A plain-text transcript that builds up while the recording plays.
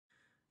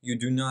You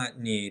do not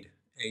need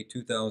a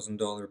 $2,000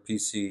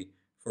 PC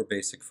for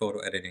basic photo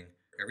editing.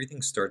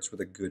 Everything starts with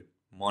a good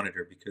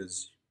monitor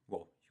because,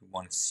 well, you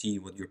want to see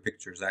what your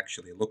pictures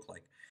actually look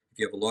like. If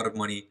you have a lot of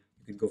money,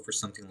 you could go for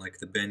something like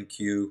the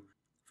BenQ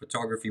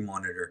photography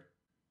monitor.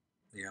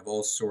 They have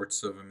all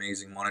sorts of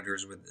amazing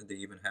monitors. They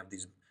even have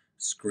these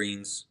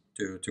screens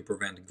to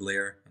prevent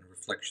glare and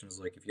reflections.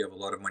 Like if you have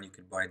a lot of money, you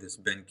could buy this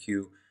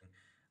BenQ,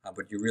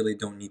 but you really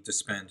don't need to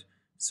spend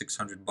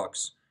 600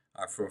 bucks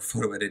for a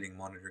photo editing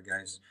monitor,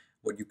 guys.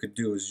 What you could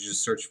do is you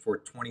just search for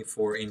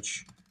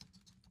 24-inch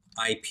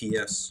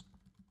IPS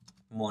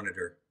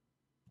monitor,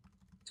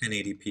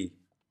 1080p.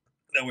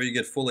 That way you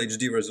get full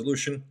HD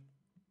resolution.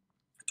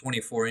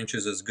 24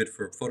 inches is good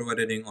for photo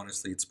editing.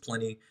 Honestly, it's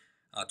plenty.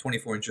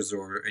 24 inches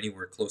or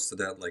anywhere close to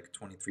that, like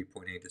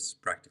 23.8, is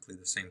practically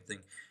the same thing.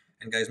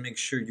 And guys, make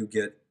sure you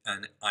get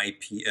an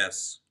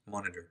IPS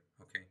monitor,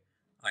 okay?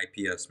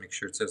 IPS, make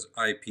sure it says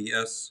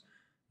IPS,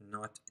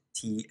 not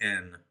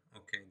TN,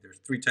 okay? There's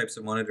three types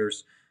of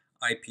monitors: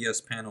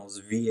 IPS panels,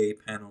 VA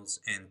panels,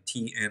 and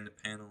TN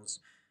panels.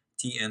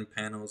 TN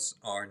panels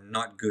are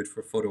not good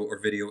for photo or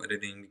video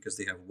editing because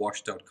they have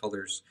washed out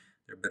colors.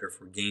 They're better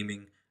for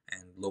gaming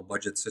and low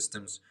budget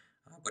systems.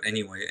 But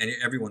anyway,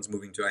 everyone's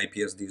moving to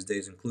IPS these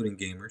days, including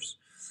gamers.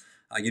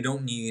 You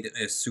don't need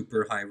a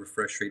super high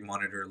refresh rate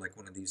monitor like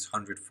one of these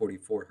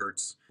 144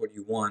 hertz. What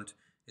you want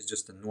is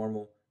just a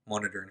normal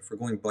monitor. And if we're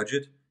going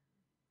budget,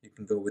 you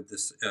can go with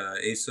this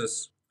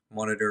Asus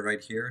monitor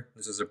right here.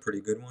 This is a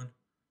pretty good one.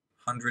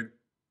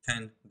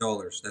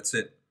 $110. That's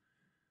it.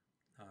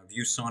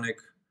 ViewSonic,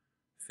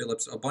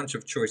 Philips, a bunch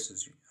of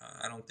choices.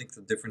 I don't think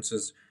the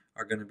differences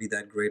are going to be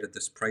that great at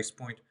this price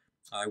point.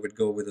 I would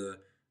go with a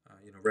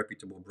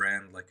reputable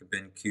brand like a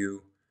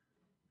BenQ,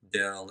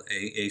 Dell,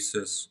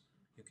 Asus.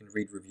 You can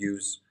read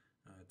reviews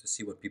to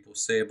see what people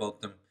say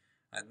about them.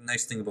 The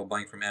nice thing about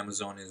buying from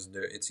Amazon is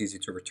it's easy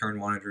to return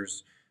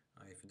monitors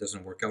if it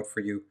doesn't work out for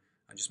you.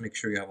 Just make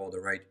sure you have all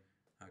the right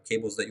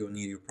cables that you'll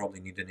need. You'll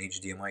probably need an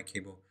HDMI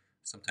cable.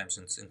 Sometimes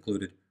it's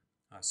included,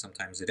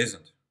 sometimes it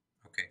isn't.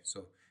 Okay,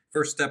 so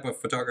first step of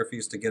photography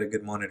is to get a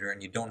good monitor,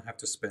 and you don't have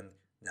to spend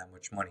that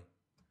much money.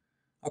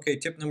 Okay,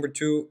 tip number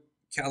 2,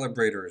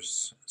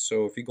 calibrators.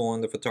 So if you go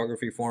on the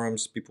photography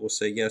forums, people will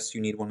say, yes,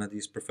 you need one of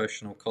these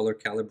professional color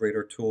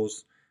calibrator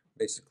tools.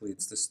 Basically,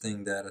 it's this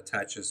thing that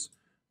attaches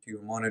to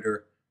your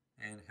monitor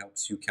and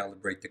helps you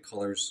calibrate the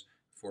colors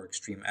for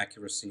extreme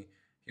accuracy.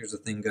 Here's the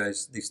thing,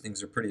 guys, these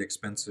things are pretty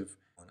expensive.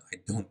 I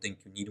don't think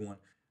you need one.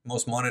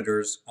 Most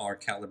monitors are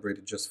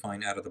calibrated just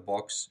fine out of the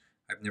box.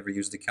 I've never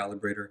used a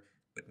calibrator,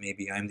 but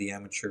maybe I'm the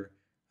amateur.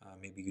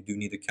 Maybe you do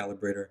need a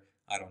calibrator.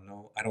 I don't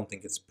know. I don't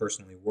think it's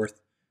personally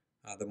worth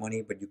the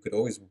money, but you could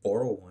always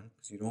borrow one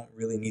because you don't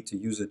really need to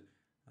use it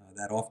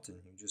that often.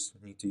 You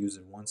just need to use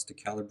it once to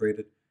calibrate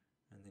it,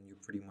 and then you're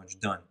pretty much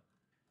done.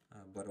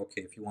 But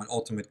okay, if you want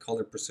ultimate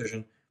color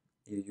precision,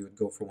 you would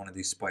go for one of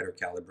these spider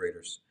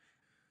calibrators.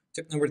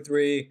 Tip number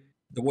 3,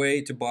 the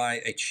way to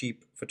buy a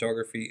cheap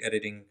photography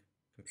editing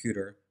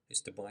computer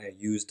is to buy a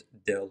used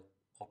Dell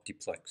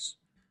Optiplex.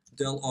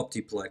 Dell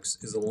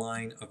Optiplex is a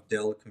line of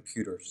Dell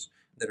computers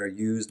that are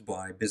used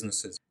by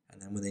businesses,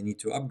 and then when they need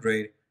to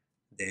upgrade,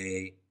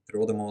 they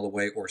throw them all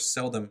away or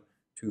sell them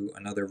to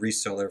another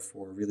reseller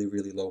for a really,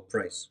 really low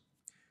price.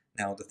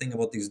 Now, the thing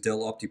about these Dell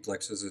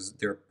Optiplexes is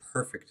they're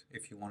perfect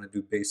if you want to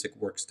do basic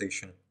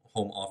workstation,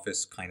 home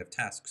office kind of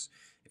tasks.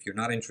 If you're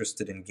not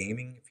interested in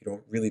gaming, if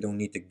you really don't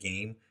need to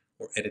game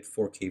or edit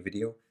 4K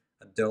video,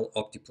 a Dell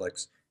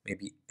Optiplex may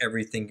be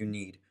everything you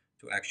need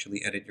to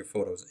actually edit your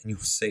photos, and you'll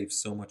save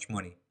so much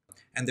money.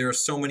 And there are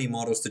so many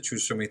models to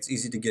choose from, it's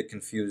easy to get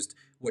confused.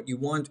 What you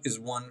want is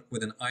one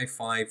with an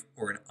i5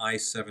 or an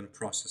i7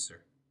 processor,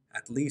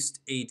 at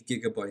least 8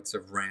 gigabytes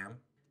of RAM,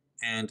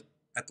 and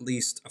at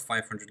least a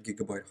 500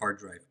 gigabyte hard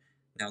drive.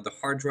 Now, the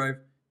hard drive,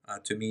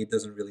 to me, it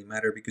doesn't really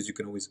matter because you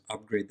can always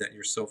upgrade that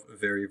yourself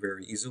very,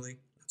 very easily.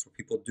 That's what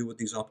people do with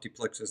these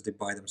Optiplexes. They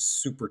buy them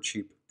super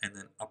cheap and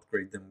then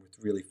upgrade them with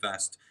really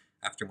fast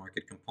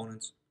aftermarket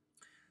components.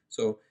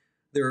 So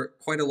there are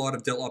quite a lot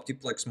of Dell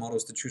Optiplex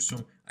models to choose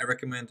from. I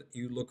recommend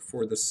you look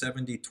for the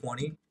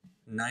 7020.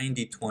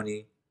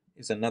 9020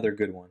 is another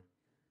good one.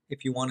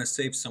 If you want to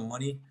save some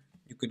money,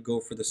 you could go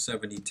for the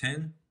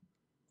 7010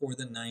 or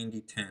the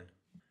 9010.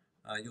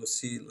 You'll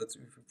see, if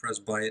we press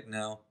buy it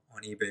now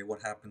on eBay,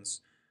 what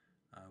happens?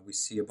 We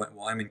see a bunch.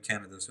 Well, I'm in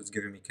Canada, so it's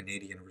giving me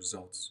Canadian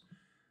results.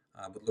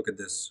 But look at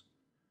this.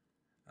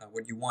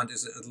 What you want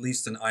is at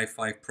least an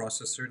i5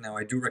 processor. Now,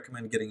 I do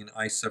recommend getting an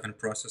i7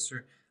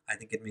 processor. I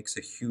think it makes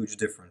a huge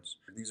difference.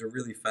 These are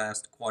really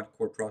fast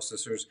quad-core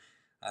processors.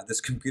 This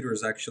computer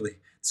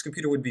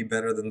would be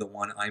better than the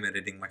one I'm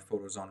editing my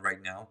photos on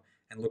right now.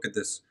 And look at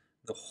this.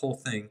 The whole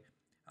thing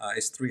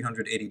is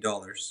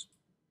 $380.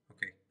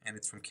 Okay, and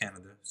it's from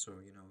Canada, so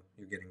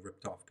you're getting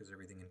ripped off because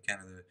everything in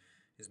Canada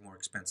is more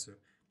expensive.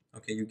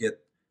 Okay, you get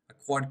a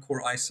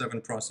quad-core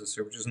i7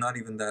 processor, which is not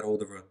even that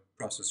old of a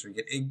processor. You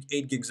get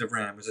 8 gigs of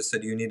RAM. As I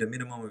said, you need a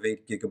minimum of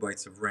 8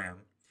 gigabytes of RAM.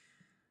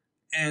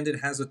 And it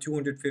has a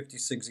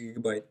 256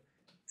 gigabyte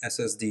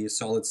SSD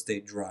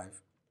solid-state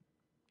drive.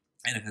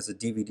 and it has a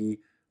DVD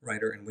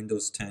writer, and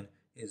Windows 10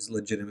 is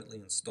legitimately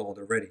installed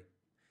already.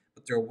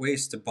 But there are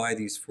ways to buy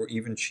these for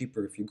even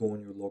cheaper if you go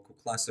in your local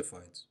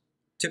classifieds.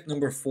 Tip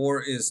number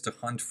 4 is to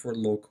hunt for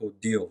local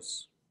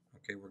deals.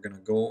 Okay, we're going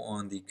to go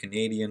on the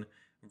Canadian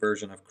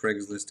version of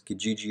Craigslist,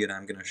 Kijiji, and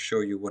I'm going to show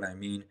you what I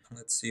mean.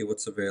 Let's see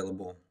what's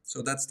available.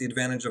 So that's the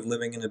advantage of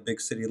living in a big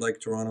city like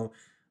Toronto.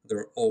 There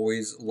are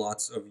always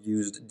lots of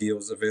used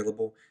deals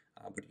available,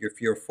 but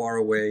if you're far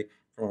away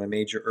from a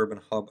major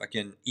urban hub,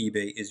 again,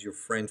 eBay is your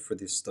friend for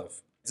this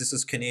stuff. This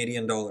is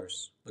Canadian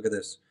dollars. Look at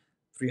this.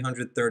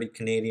 330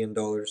 Canadian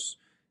dollars.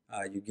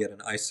 You get an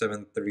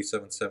i7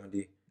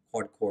 3770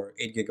 quad-core,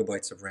 8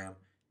 gigabytes of RAM,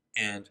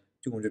 and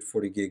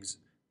 240 gigs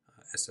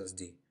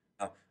SSD.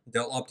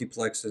 Dell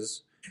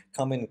Optiplexes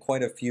come in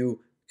quite a few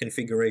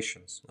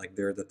configurations. Like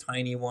they're the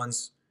tiny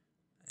ones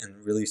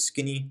and really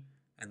skinny,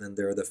 and then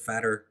there are the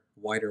fatter,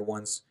 wider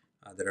ones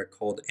that are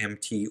called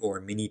MT or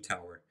mini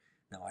tower.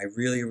 Now I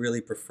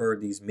really prefer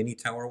these mini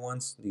tower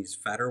ones, these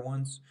fatter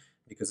ones,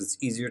 because it's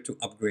easier to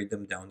upgrade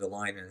them down the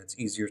line and it's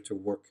easier to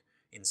work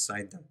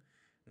inside them.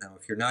 Now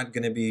if you're not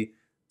going to be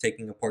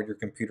taking apart your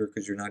computer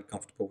because you're not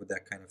comfortable with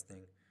that kind of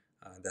thing,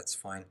 that's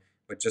fine.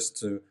 But just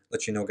to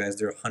let you know, guys,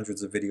 there are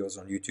hundreds of videos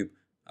on YouTube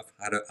of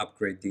how to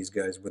upgrade these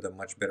guys with a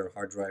much better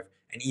hard drive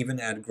and even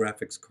add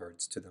graphics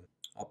cards to them.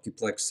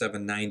 Optiplex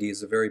 790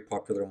 is a very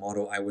popular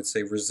model. I would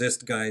say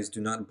resist, guys.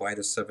 Do not buy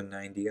the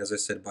 790. As I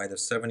said, buy the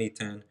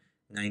 7010,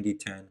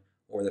 9010,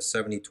 or the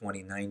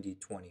 7020,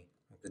 9020.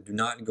 Okay, do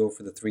not go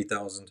for the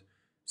 3000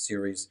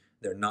 series.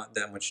 They're not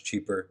that much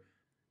cheaper.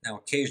 Now,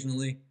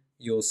 occasionally,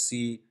 you'll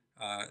see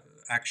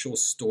actual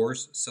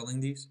stores selling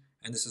these,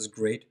 and this is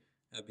great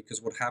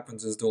because what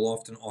happens is they'll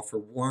often offer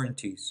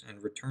warranties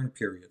and return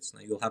periods.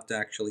 Now you'll have to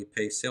actually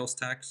pay sales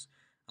tax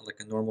like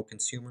a normal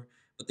consumer,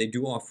 but they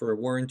do offer a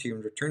warranty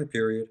and return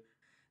period.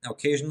 Now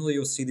occasionally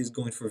you'll see these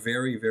going for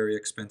very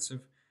expensive,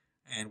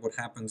 and what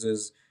happens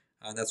is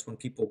that's when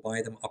people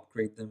buy them,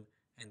 upgrade them,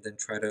 and then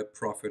try to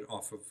profit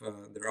off of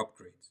their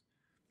upgrades.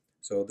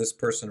 So this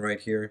person right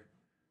here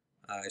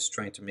is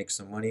trying to make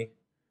some money.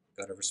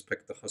 Gotta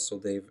respect the hustle.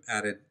 They've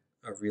added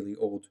a really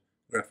old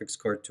graphics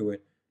card to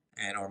it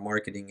and are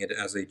marketing it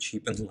as a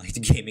cheap and light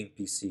gaming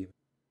PC.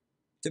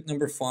 Tip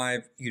number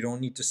 5, you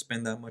don't need to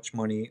spend that much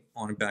money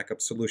on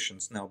backup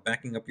solutions. Now,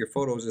 backing up your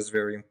photos is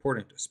very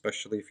important,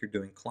 especially if you're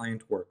doing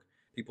client work.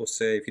 People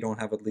say if you don't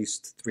have at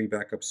least 3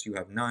 backups, you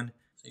have none.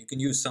 So you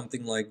can use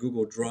something like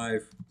Google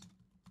Drive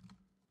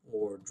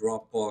or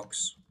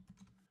Dropbox.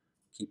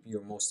 Keep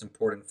your most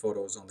important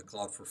photos on the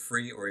cloud for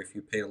free, or if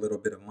you pay a little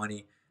bit of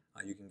money,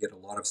 you can get a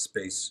lot of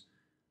space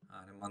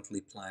on a monthly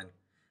plan.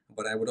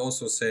 But I would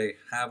also say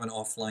have an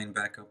offline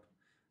backup.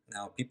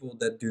 Now, people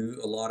that do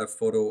a lot of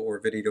photo or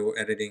video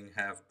editing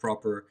have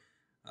proper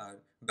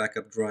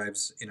backup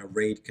drives in a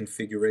RAID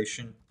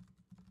configuration.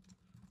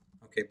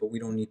 Okay, but we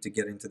don't need to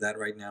get into that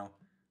right now.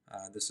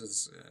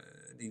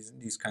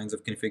 These kinds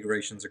of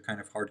configurations are kind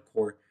of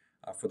hardcore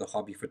for the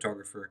hobby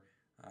photographer,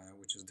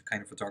 which is the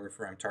kind of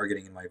photographer I'm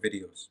targeting in my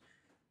videos.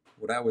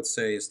 What I would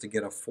say is to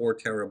get a 4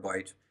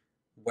 terabyte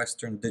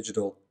Western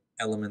Digital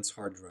Elements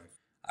hard drive.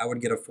 I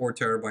would get a 4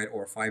 terabyte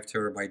or 5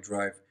 terabyte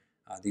drive.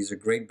 These are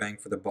great bang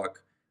for the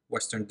buck.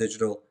 Western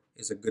Digital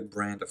is a good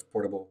brand of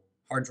portable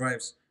hard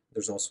drives.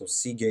 There's also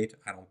Seagate.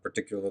 I don't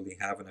particularly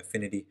have an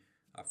affinity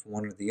for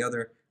one or the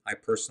other. I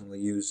personally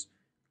use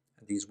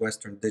these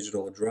Western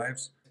Digital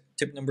drives.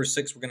 Tip number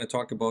 6, we're going to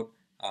talk about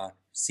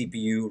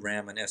CPU,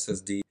 RAM, and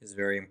SSD. It's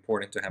very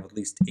important to have at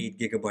least 8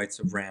 gigabytes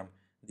of RAM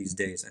these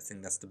days. I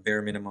think that's the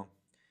bare minimum.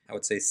 I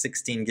would say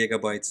 16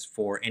 gigabytes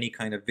for any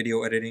kind of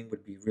video editing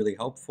would be really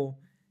helpful,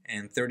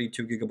 and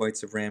 32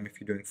 gigabytes of RAM if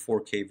you're doing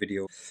 4K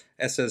video.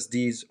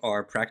 SSDs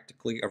are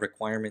practically a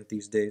requirement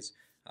these days.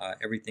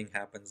 Everything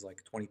happens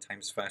like 20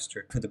 times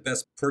faster. The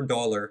best per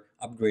dollar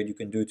upgrade you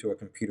can do to a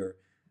computer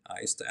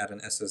is to add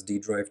an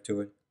SSD drive to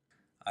it.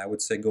 I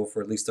would say go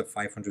for at least a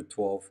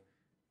 512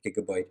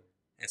 gigabyte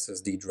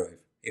SSD drive,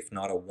 if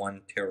not a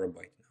 1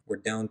 terabyte. We're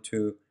down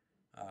to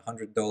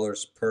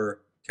 $100 per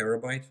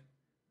terabyte.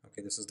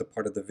 Okay, this is the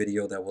part of the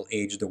video that will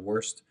age the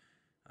worst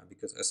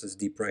because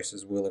SSD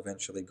prices will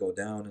eventually go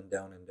down and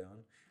down and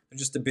down. They're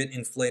just a bit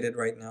inflated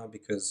right now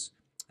because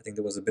I think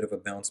there was a bit of a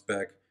bounce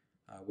back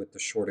with the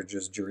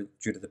shortages due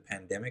to the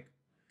pandemic.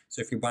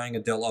 So if you're buying a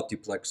Dell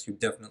Optiplex, you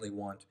definitely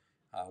want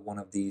one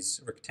of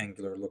these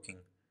rectangular looking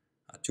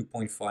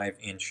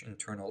 2.5-inch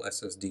internal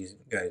SSDs.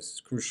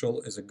 Guys,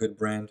 Crucial is a good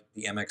brand.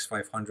 The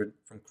MX500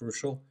 from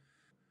Crucial.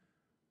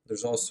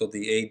 There's also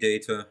the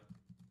ADATA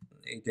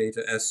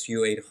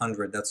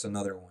SU800. That's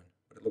another one.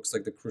 But it looks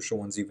like the Crucial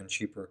one's even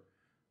cheaper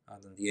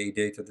than the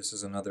ADATA. This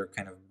is another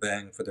kind of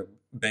bang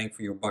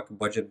for your buck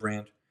budget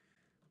brand.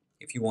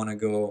 If you want to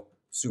go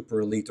super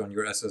elite on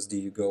your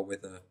SSD, you go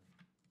with a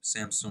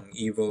Samsung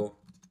Evo.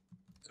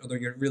 Although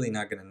you're really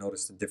not going to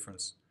notice the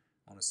difference,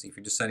 honestly. If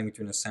you're deciding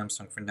between a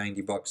Samsung for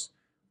 90 bucks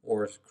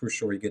or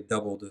Crucial, you get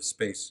double the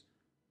space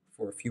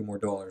for a few more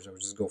dollars. I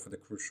would just go for the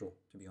Crucial,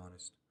 to be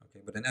honest.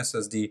 Okay, but an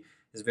SSD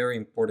is very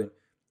important.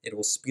 It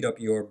will speed up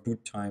your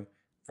boot time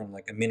from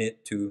like a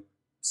minute to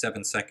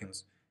 7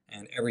 seconds,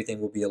 and everything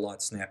will be a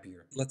lot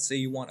snappier. Let's say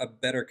you want a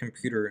better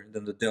computer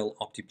than the Dell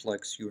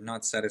Optiplex. You're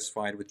not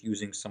satisfied with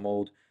using some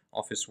old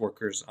office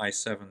workers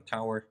i7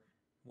 tower.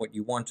 What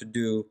you want to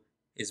do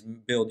is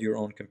build your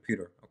own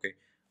computer, okay?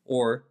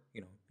 Or,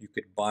 you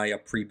could buy a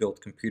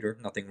pre-built computer,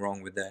 nothing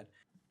wrong with that.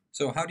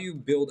 So how do you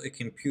build a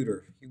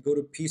computer? You go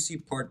to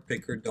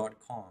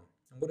pcpartpicker.com.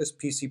 And what is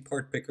PC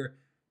Part Picker?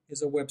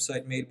 It's a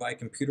website made by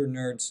computer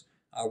nerds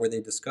where they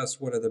discuss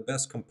what are the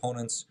best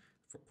components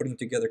for putting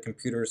together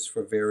computers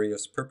for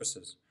various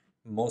purposes,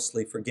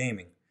 mostly for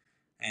gaming.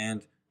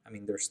 And I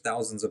mean, there's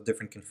thousands of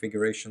different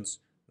configurations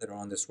that are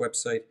on this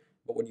website,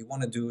 but what you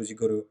want to do is you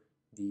go to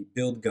the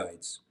build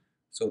guides.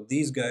 So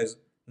these guys,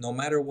 no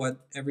matter what,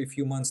 every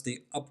few months they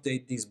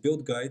update these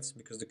build guides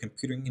because the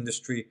computing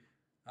industry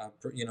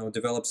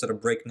develops at a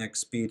breakneck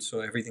speed,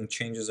 so everything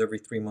changes every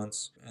 3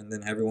 months, and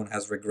then everyone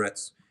has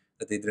regrets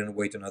that they didn't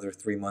wait another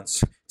 3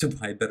 months to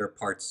buy better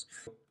parts.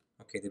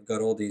 Okay, they've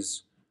got all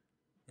these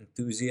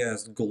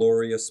enthusiast,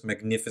 glorious,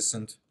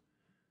 magnificent,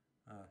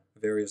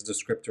 various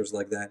descriptors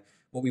like that.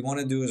 What we want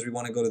to do is we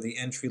want to go to the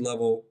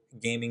entry-level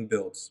gaming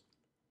builds.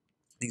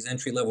 These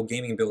entry-level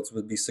gaming builds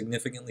would be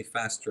significantly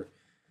faster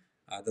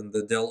than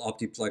the Dell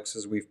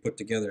Optiplexes we've put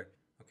together.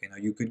 Okay, now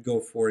you could go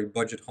for a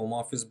budget home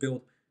office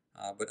build,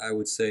 but I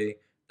would say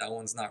that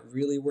one's not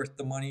really worth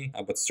the money,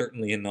 but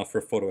certainly enough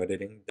for photo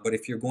editing. But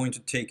if you're going to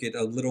take it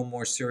a little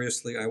more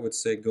seriously, I would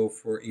say go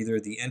for either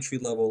the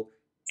entry-level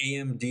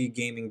AMD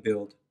gaming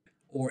build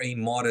or a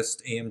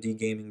modest AMD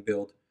gaming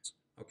build.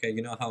 Okay,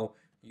 you know how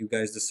you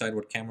guys decide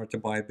what camera to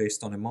buy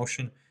based on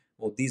emotion?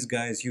 Well, these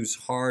guys use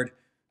hard,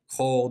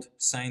 cold,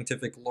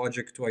 scientific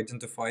logic to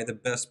identify the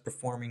best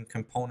performing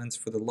components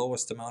for the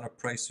lowest amount of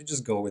price. So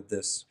just go with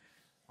this.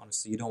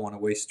 Honestly, you don't want to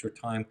waste your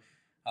time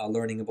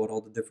learning about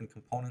all the different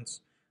components.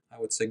 I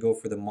would say go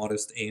for the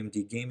modest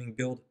AMD gaming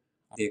build.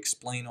 They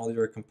explain all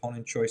your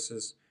component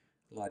choices,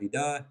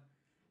 la-di-da.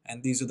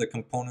 And these are the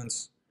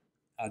components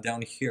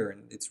down here.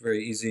 And it's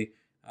very easy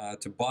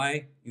to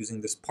buy using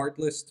this part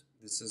list.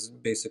 This is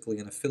basically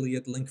an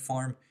affiliate link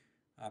farm,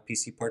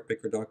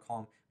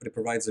 pcpartpicker.com, but it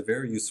provides a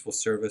very useful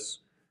service.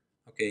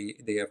 Okay,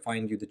 they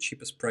find you the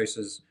cheapest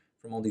prices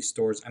from all these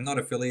stores. I'm not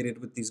affiliated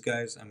with these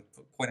guys. I'm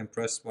quite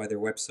impressed by their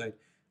website,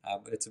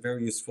 but it's a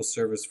very useful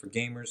service for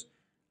gamers,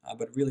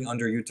 but really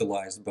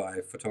underutilized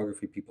by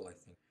photography people, I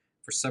think.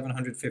 For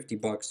 750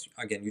 bucks,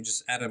 again, you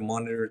just add a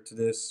monitor to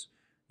this,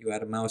 you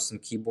add a mouse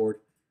and keyboard,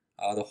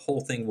 the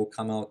whole thing will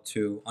come out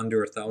to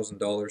under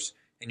 $1,000,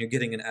 and you're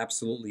getting an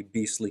absolutely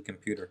beastly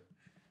computer.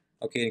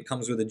 Okay, it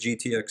comes with a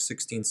GTX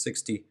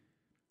 1660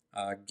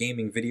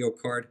 gaming video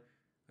card.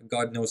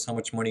 God knows how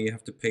much money you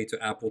have to pay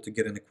to Apple to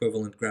get an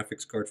equivalent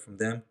graphics card from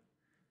them.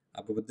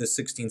 But with this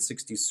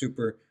 1660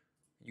 Super,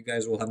 you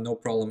guys will have no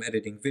problem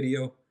editing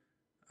video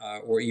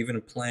or even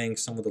playing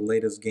some of the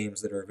latest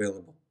games that are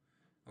available.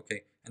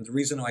 Okay, and the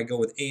reason I go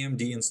with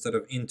AMD instead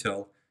of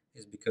Intel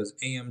is because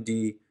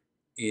AMD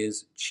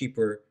is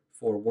cheaper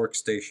for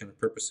workstation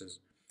purposes.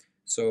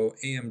 So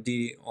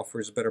AMD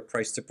offers better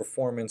price to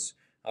performance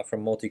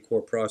from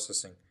multi-core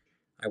processing.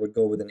 I would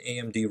go with an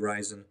AMD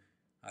Ryzen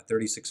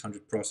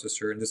 3600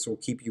 processor, and this will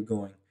keep you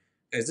going.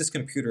 Guys, this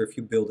computer, if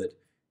you build it,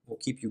 will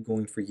keep you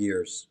going for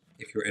years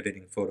if you're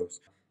editing photos.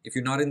 If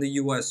you're not in the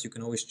US, you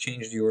can always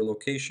change your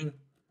location.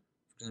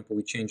 For example,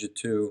 we change it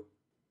to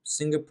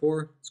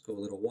Singapore. Let's go a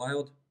little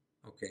wild.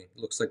 Okay,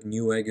 looks like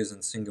Newegg is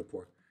in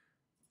Singapore.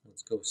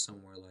 Let's go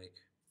somewhere like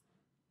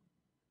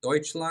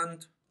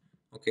Deutschland.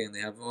 Okay, and they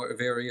have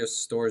various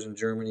stores in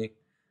Germany.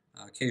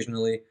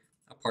 Occasionally,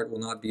 a part will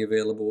not be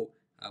available,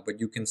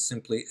 but you can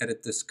simply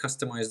edit this,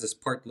 customize this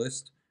part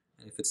list,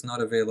 and if it's not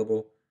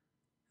available,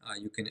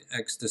 you can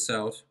X this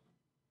out.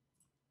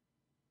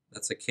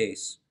 That's a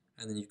case,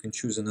 and then you can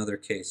choose another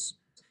case.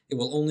 It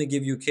will only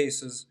give you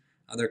cases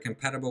that are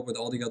compatible with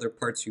all the other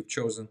parts you've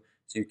chosen,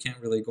 so you can't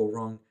really go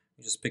wrong.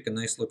 You just pick a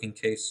nice looking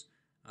case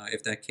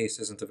if that case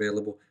isn't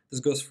available.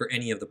 This goes for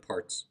any of the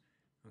parts.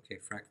 Okay,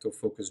 Fractal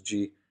Focus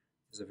G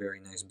is a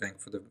very nice bang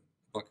for the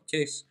buck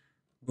case.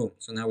 Boom,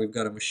 so now we've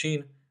got a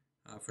machine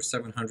for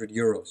 700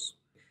 euros.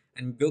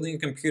 And building a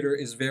computer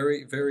is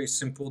very, very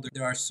simple.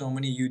 There are so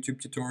many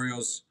YouTube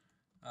tutorials.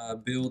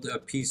 Build a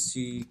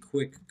PC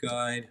quick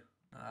guide.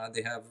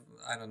 They have,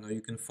 I don't know,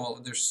 you can follow,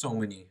 there's so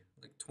many,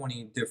 like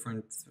 100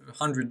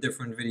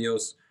 different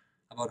videos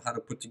about how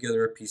to put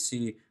together a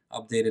PC,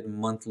 updated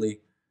monthly.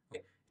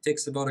 It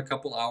takes about a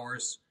couple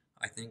hours,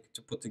 I think,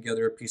 to put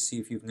together a PC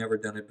if you've never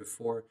done it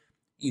before.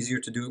 Easier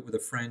to do it with a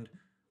friend.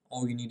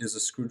 All you need is a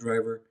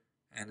screwdriver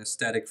and a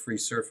static-free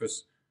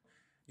surface.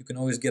 You can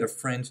always get a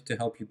friend to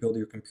help you build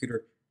your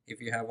computer.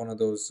 If you have one of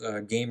those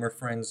gamer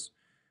friends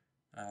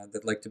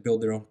that like to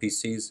build their own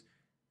PCs,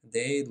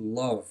 they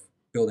love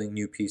building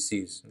new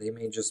PCs. They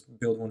may just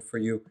build one for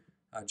you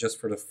just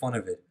for the fun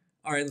of it.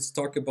 All right, let's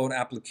talk about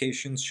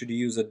applications. Should you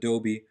use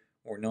Adobe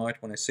or not?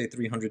 When I say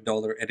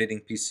 $300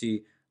 editing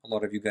PC, a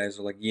lot of you guys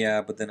are like,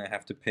 yeah, but then I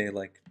have to pay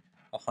like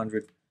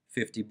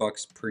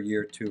 $150 per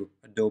year to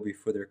Adobe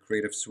for their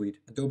Creative Suite.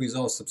 Adobe's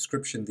all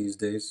subscription these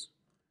days.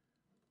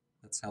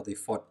 That's how they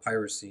fought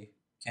piracy.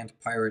 Can't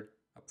pirate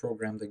a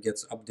program that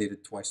gets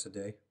updated twice a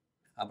day.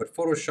 But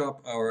Photoshop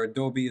or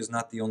Adobe is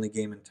not the only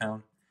game in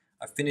town.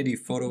 Affinity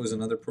Photo is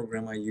another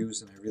program I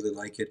use, and I really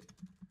like it.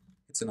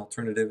 It's an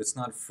alternative. It's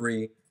not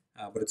free,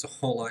 but it's a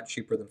whole lot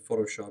cheaper than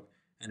Photoshop,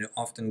 and it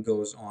often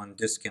goes on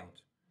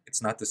discount.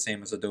 It's not the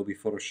same as Adobe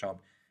Photoshop,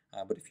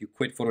 but if you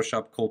quit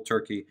Photoshop cold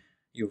turkey,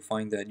 you'll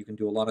find that you can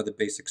do a lot of the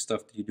basic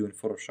stuff that you do in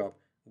Photoshop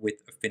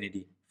with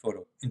Affinity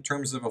Photo. In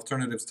terms of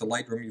alternatives to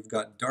Lightroom, you've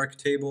got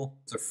Darktable.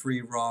 It's a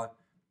free raw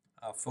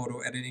photo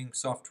editing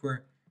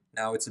software.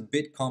 Now it's a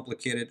bit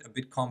complicated, a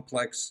bit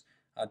complex,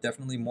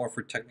 definitely more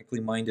for technically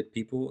minded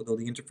people, though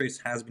the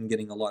interface has been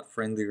getting a lot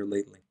friendlier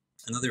lately.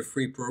 Another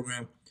free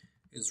program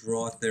is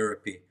Raw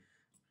Therapy.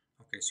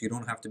 Okay, so you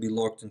don't have to be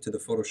locked into the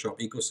Photoshop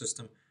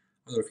ecosystem,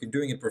 although if you're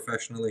doing it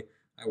professionally,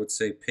 I would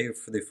say pay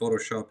for the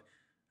Photoshop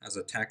as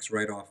a tax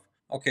write-off.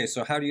 Okay,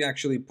 so how do you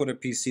actually put a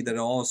PC that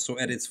also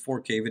edits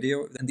 4K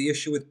video? And the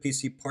issue with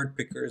PC part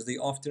picker is they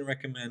often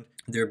recommend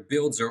their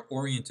builds are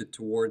oriented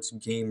towards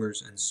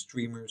gamers and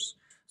streamers.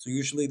 So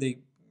usually they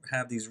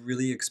have these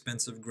really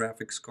expensive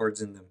graphics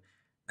cards in them.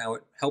 Now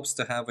it helps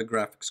to have a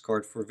graphics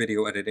card for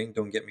video editing,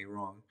 don't get me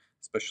wrong,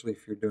 especially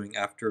if you're doing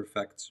After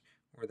Effects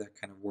or that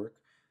kind of work.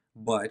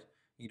 But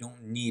you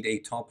don't need a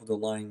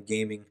top-of-the-line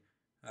gaming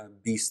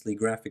beastly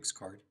graphics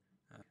card.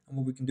 And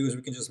what we can do is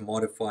we can just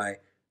modify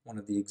one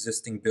of the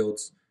existing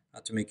builds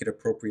to make it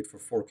appropriate for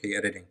 4K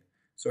editing.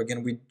 So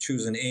again, we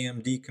choose an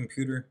AMD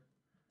computer,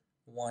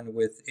 one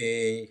with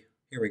a,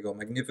 here we go,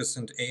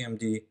 magnificent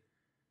AMD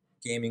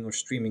gaming or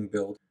streaming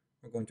build.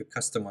 We're going to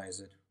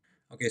customize it.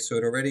 Okay, so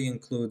it already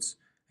includes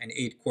an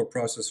 8-core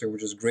processor,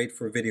 which is great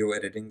for video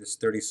editing. This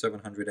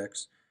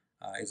 3700X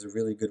is a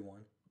really good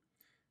one.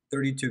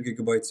 32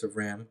 gigabytes of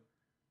RAM,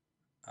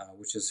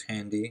 which is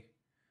handy.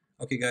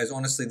 Okay guys,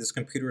 honestly, this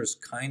computer is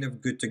kind of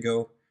good to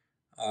go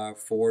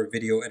for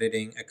video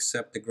editing,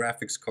 except the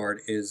graphics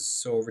card is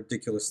so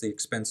ridiculously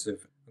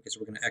expensive. Okay, so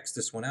we're going to X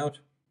this one out.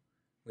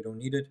 We don't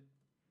need it.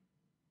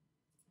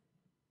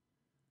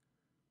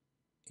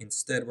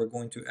 Instead, we're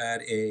going to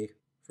add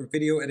for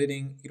video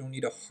editing, you don't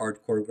need a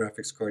hardcore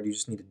graphics card, you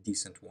just need a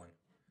decent one.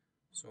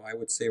 So I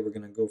would say we're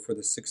going to go for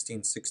the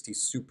 1660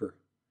 Super.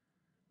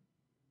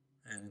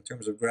 And in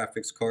terms of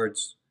graphics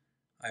cards,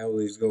 I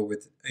always go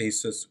with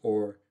Asus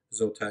or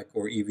Zotac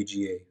or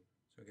EVGA.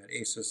 So we got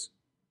Asus,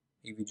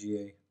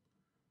 EVGA,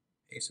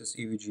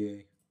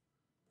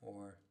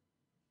 or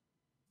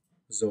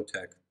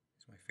Zotac.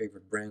 These are my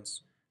favorite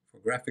brands for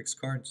graphics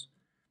cards.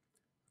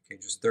 Okay,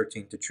 just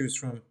 13 to choose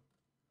from.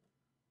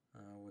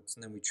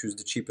 And then we choose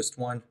the cheapest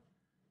one,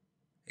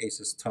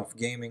 Asus Tough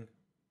Gaming.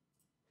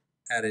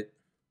 Add it.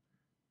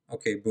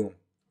 Okay, boom.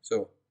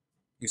 So,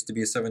 used to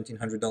be a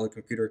 $1,700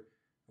 computer.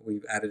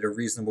 We've added a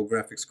reasonable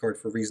graphics card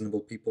for reasonable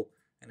people,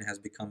 and it has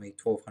become a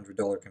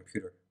 $1,200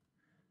 computer.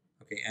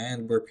 Okay,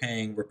 and we're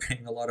paying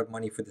a lot of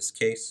money for this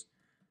case.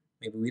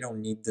 Maybe we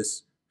don't need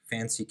this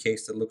fancy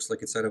case that looks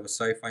like it's out of a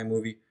sci-fi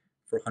movie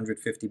for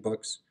 150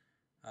 bucks.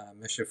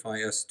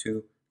 Meshify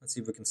S2. Let's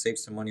see if we can save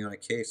some money on a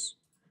case.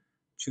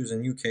 Choose a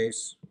new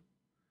case.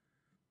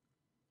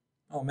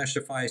 Oh,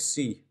 Meshify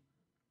C.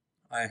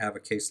 I have a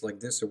case like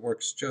this. It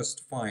works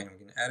just fine. We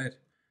can add it.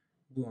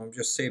 Boom, I've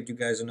just saved you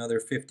guys another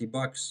 50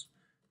 bucks.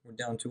 We're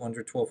down to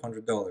under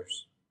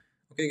 $1,200.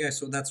 Okay guys,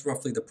 so that's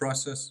roughly the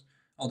process.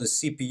 Oh, the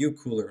CPU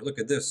cooler. Look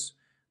at this.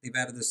 They've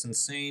added this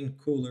insane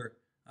cooler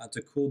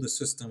to cool the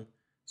system.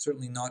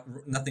 Certainly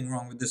nothing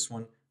wrong with this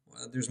one.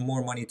 There's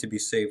more money to be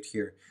saved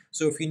here.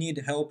 So if you need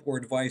help or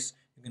advice,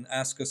 you can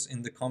ask us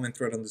in the comment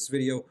thread on this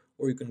video,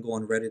 or you can go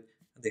on Reddit.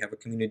 They have a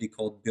community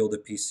called Build a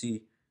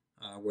PC,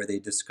 where they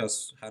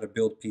discuss how to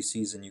build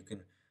PCs, and you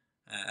can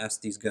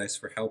ask these guys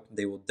for help.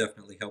 They will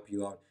definitely help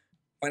you out.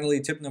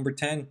 Finally, tip number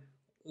 10,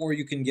 or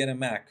you can get a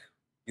Mac.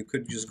 You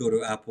could just go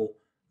to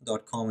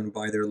apple.com and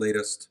buy their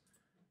latest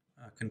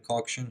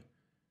concoction.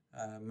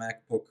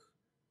 MacBook,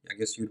 I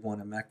guess you'd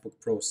want a MacBook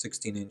Pro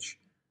 16-inch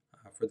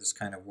for this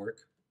kind of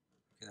work.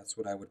 Okay, that's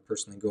what I would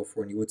personally go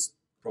for, and you would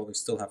probably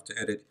still have to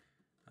edit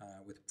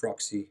with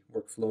proxy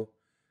workflow.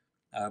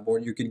 Or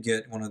you could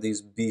get one of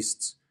these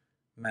beasts,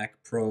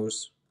 Mac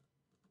Pros.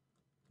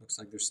 Looks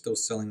like they're still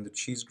selling the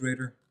cheese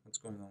grater. What's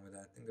going on with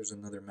that? I think there's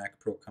another Mac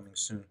Pro coming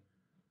soon.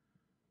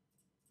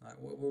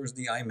 What was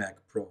the iMac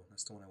Pro?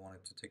 That's the one I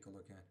wanted to take a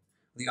look at.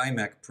 The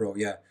iMac Pro,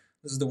 yeah.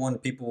 This is the one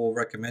people will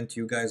recommend to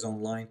you guys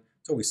online.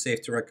 It's always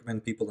safe to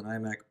recommend people an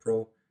iMac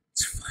Pro.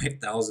 It's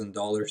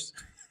 $5,000. It's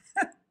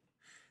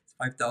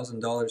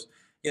 $5,000.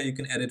 Yeah, you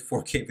can edit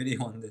 4K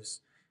video on this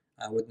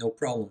with no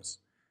problems.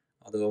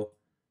 Although,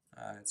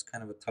 it's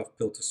kind of a tough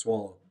pill to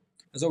swallow.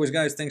 As always,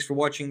 guys, thanks for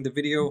watching the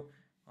video.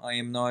 I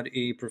am not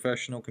a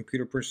professional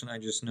computer person. I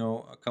just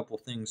know a couple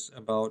things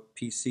about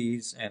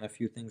PCs and a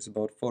few things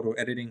about photo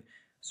editing.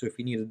 So if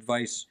you need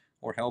advice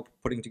or help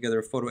putting together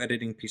a photo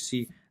editing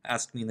PC,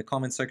 ask me in the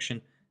comment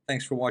section.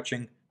 Thanks for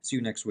watching. See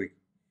you next week.